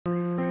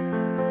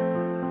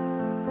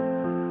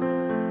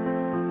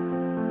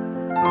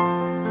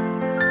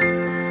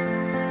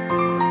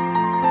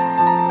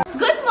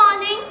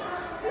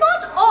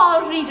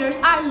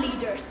readers are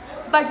leaders,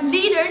 but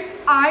leaders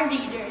are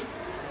readers.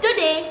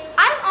 Today,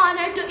 I'm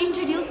honored to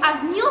introduce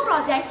our new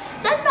project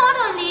that not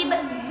only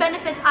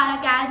benefits our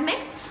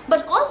academics,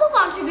 but also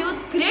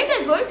contributes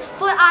greater good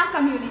for our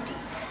community.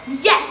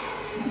 Yes,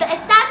 the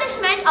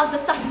establishment of the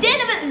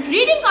Sustainable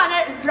Reading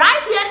Corner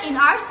right here in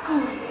our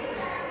school.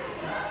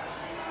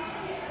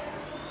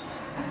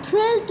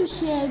 Thrilled to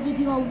share with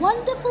you a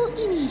wonderful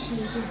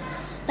initiative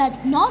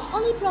that not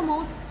only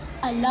promotes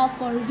a love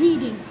for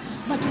reading,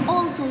 but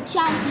also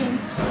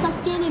champions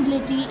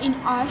sustainability in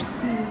our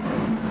school.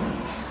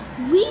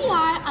 We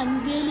are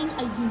unveiling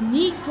a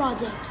unique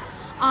project,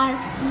 our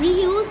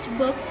reused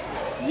books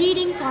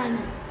reading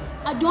corner,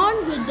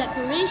 adorned with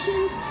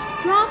decorations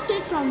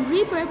crafted from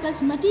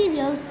repurposed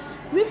materials,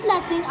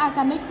 reflecting our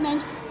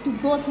commitment to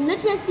both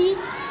literacy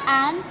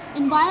and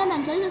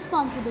environmental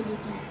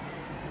responsibility.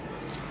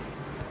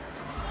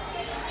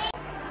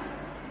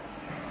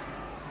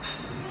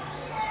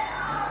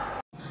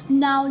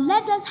 Now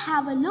let us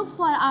have a look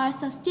for our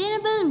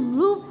sustainable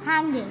roof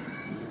hangings.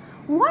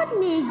 What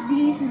makes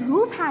these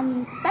roof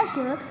hangings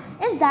special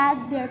is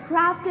that they are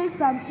crafted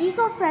from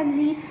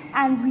eco-friendly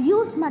and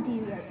reused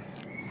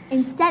materials.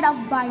 Instead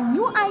of buying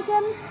new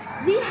items,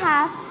 we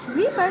have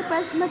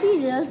repurposed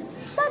materials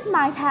that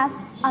might have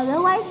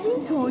otherwise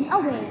been thrown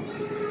away.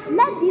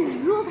 Let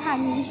these roof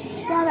hangings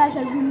serve as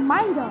a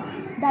reminder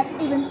that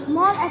even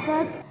small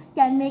efforts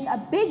can make a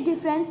big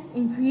difference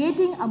in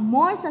creating a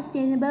more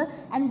sustainable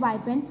and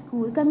vibrant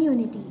school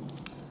community.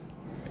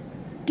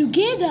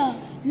 Together,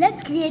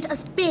 let's create a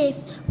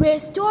space where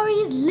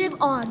stories live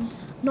on,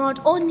 not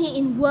only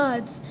in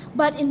words,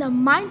 but in the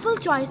mindful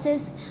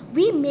choices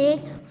we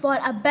make for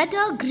a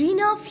better,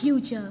 greener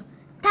future.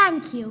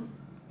 Thank you.